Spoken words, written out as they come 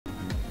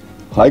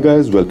Hi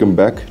guys, welcome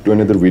back to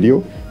another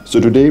video. So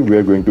today we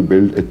are going to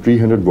build a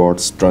 300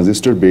 watts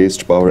transistor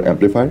based power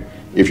amplifier.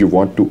 If you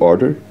want to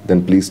order,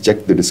 then please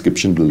check the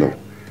description below.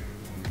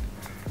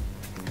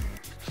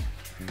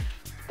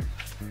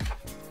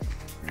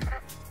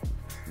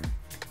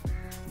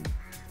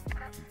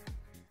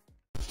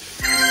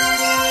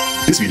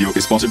 This video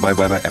is sponsored by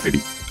FAD,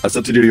 a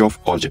subsidiary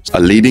of Auxtics, a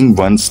leading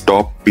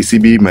one-stop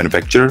PCB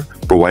manufacturer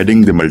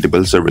providing the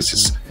multiple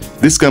services.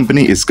 This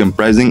company is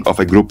comprising of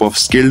a group of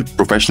skilled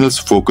professionals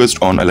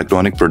focused on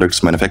electronic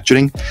products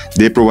manufacturing.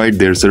 They provide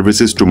their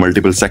services to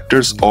multiple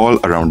sectors all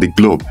around the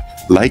globe,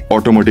 like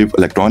automotive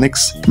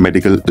electronics,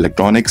 medical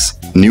electronics,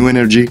 new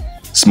energy,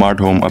 smart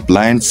home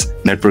appliance,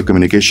 network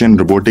communication,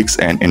 robotics,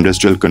 and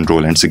industrial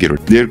control and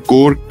security. Their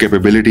core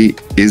capability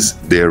is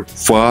their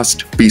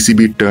fast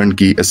PCB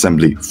turnkey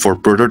assembly for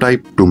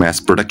prototype to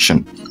mass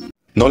production.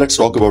 Now let's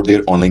talk about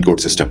their online quote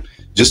system.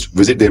 Just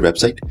visit their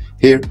website.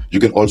 Here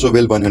you can also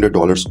avail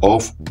 $100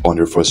 off on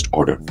your first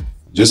order.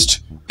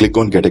 Just click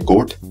on get a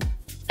quote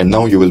and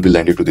now you will be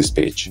landed to this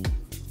page.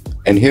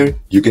 And here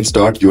you can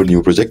start your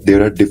new project.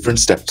 There are different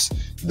steps.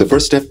 The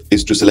first step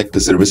is to select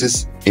the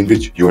services in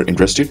which you are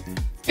interested,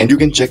 and you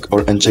can check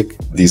or uncheck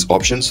these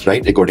options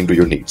right according to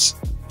your needs.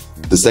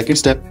 The second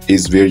step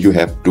is where you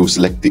have to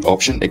select the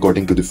option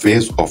according to the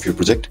phase of your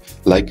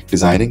project, like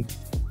designing,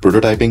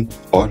 prototyping,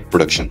 or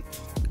production.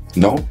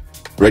 Now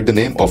write the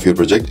name of your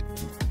project,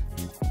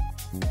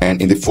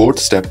 and in the fourth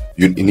step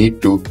you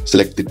need to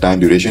select the time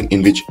duration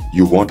in which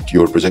you want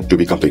your project to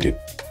be completed.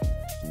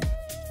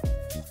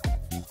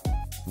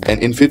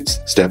 And in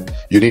fifth step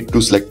you need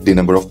to select the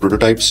number of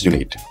prototypes you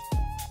need.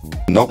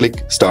 Now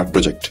click start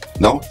project.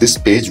 Now this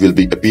page will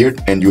be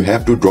appeared and you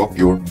have to drop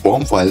your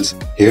BOM files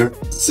here.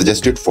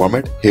 Suggested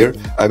format, here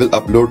I will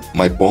upload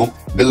my BOM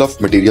bill of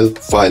material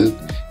file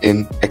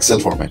in Excel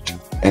format,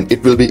 and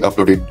it will be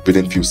uploaded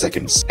within few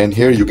seconds. And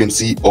here you can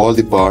see all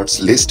the parts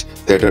list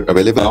that are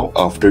available. Now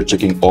after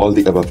checking all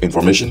the above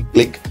information,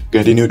 click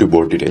continue to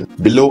board detail.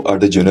 Below are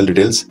the general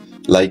details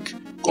like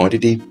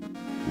quantity,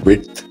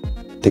 width,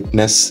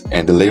 thickness,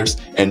 and the layers,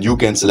 and you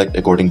can select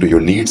according to your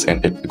needs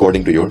and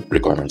according to your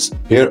requirements.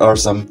 Here are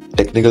some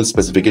technical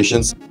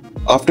specifications.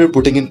 After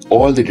putting in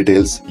all the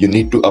details, you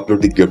need to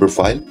upload the Gerber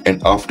file,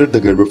 and after the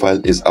Gerber file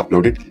is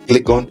uploaded,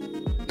 click on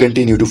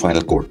continue to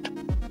final quote.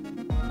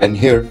 And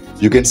here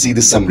you can see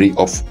the summary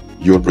of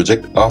your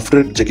project.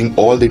 After checking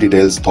all the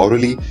details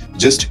thoroughly,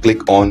 just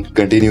click on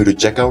continue to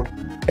checkout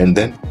and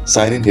then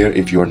sign in here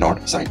if you are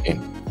not signed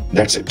in.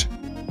 That's it.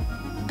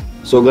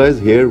 So guys,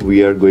 here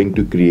we are going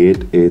to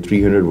create a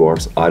 300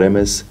 watts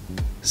RMS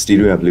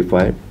stereo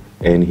amplifier,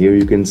 and here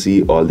you can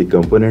see all the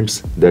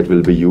components that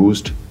will be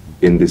used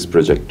in this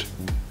project.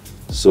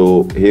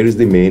 So here is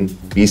the main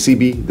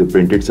PCB, the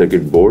printed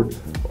circuit board,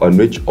 on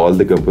which all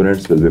the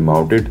components will be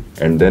mounted,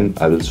 and then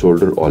I will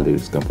solder all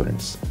these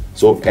components.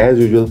 So as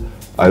usual,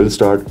 I will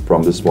start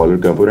from the smaller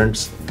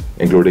components,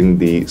 including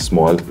the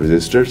small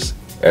resistors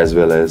as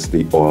well as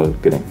the all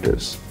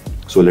connectors.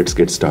 So let's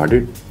get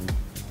started.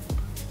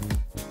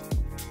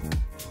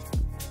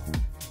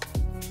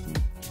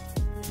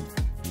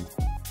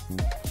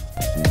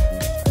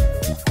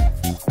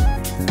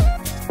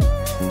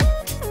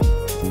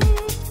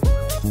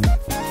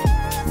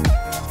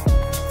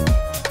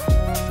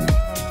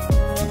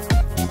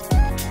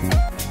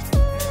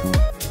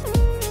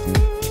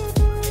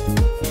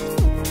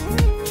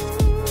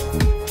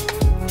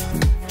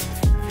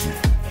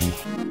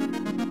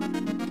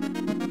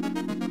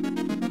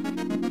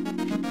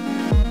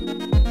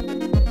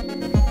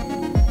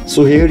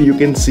 So here you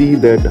can see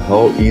that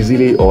how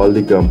easily all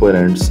the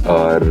components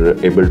are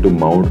able to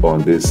mount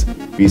on this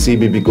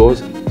PCB,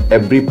 because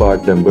every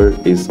part number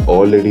is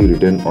already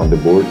written on the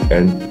board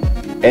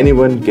and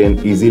anyone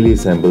can easily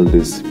assemble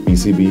this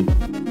PCB.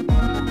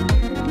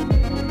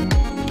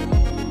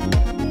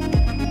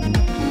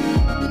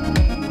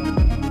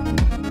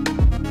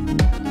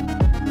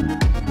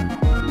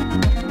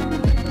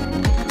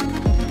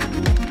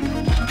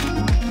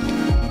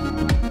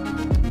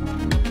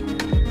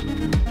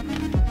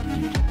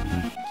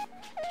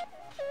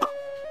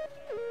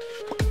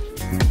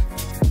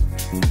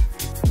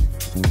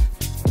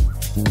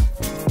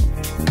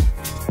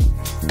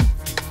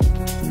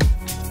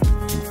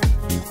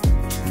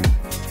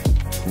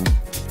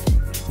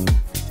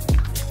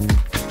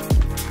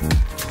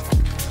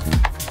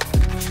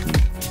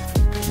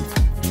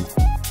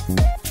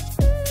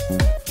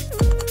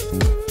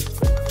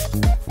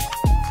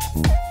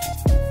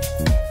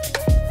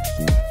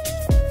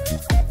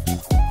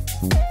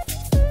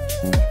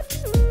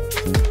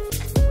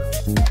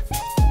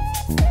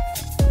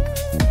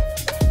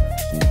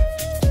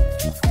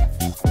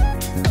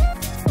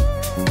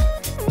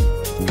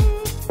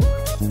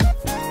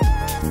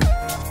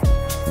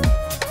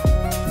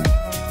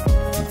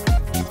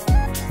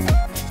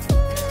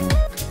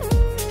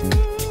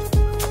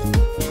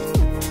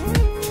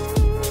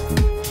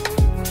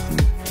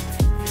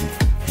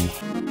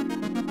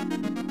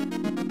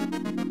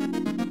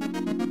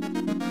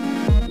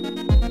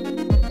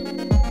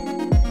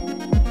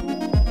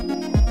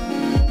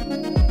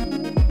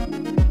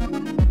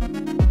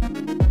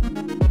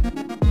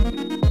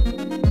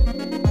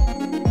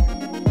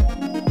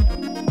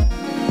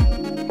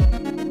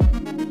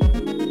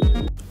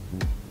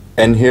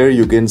 And here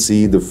you can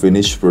see the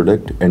finished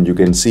product, and you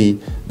can see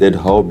that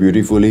how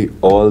beautifully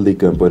all the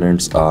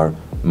components are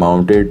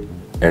mounted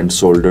and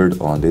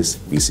soldered on this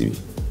PCB.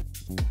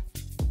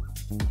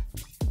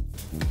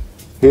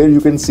 Here you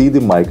can see the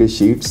mica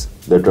sheets,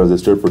 the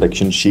transistor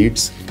protection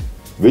sheets,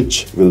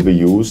 which will be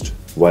used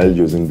while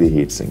using the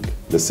heatsink.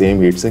 The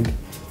same heatsink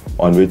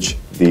on which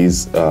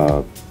these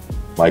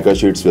mica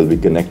sheets will be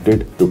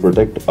connected to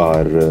protect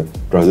our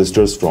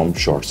transistors from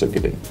short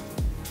circuiting.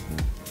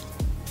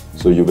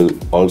 So you will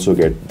also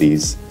get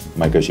these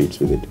mica sheets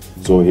with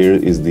it. So here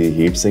is the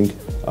heatsink,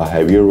 a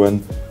heavier one,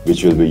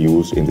 which will be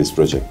used in this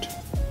project.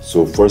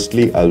 So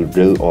firstly, I'll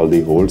drill all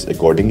the holes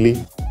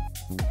accordingly,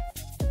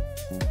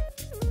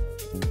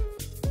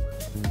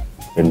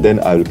 and then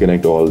I will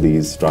connect all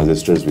these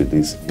transistors with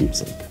this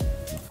heatsink.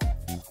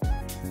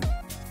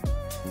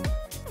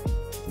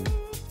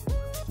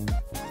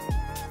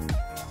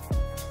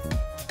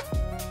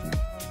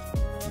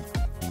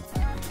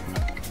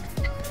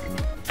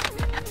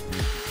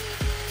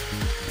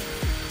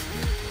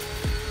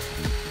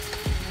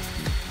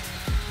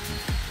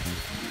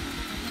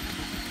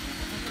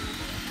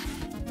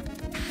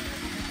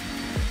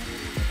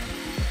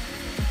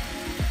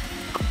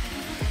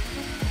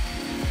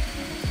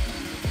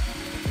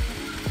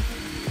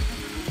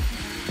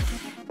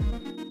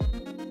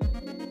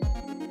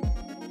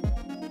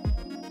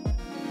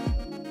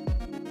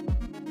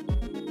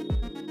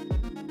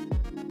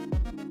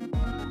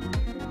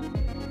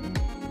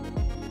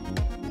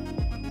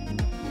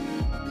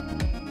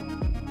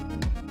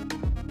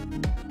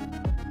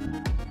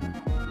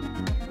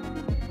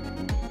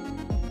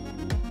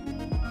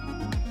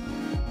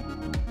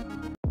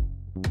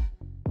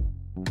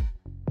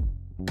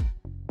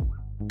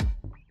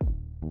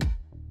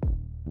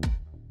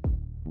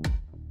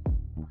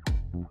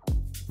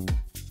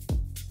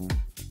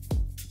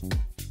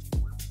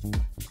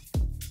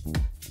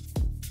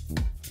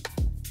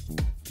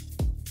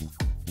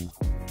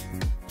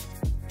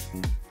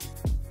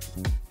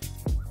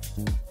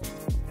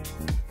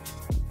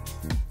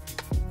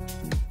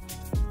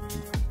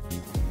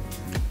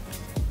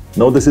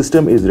 Now the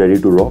system is ready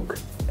to rock,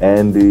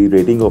 and the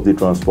rating of the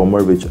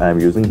transformer which I am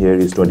using here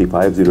is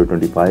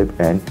 25025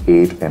 and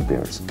 8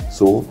 amperes.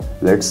 So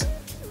let's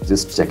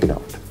just check it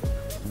out.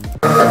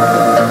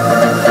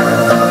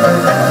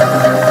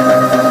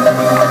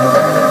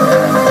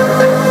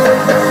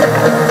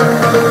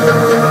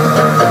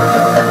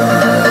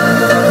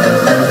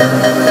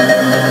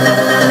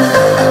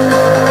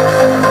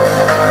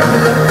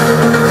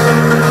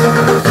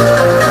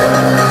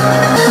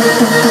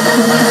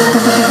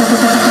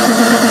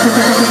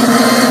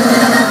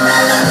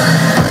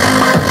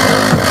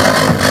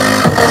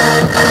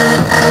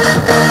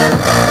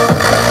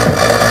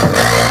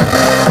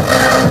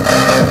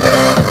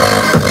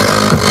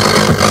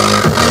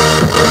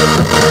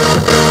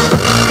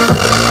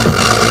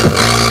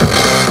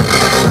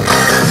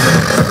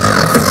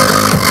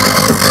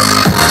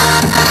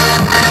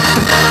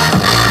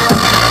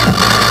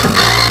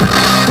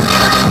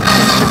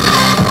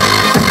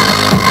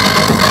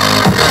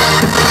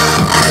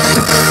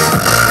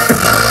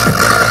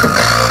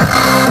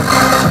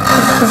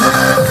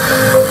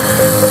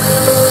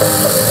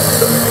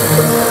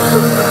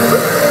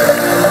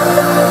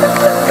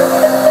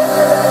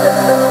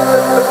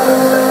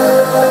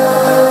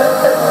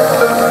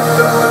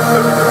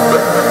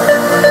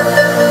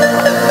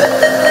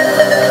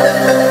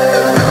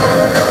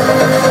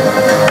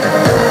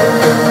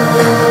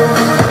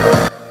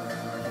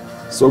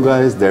 So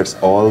guys, that's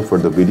all for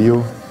the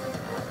video.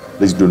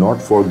 Please do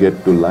not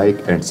forget to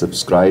like and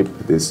subscribe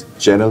this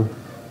channel.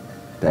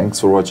 Thanks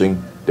for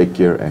watching. Take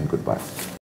care and goodbye.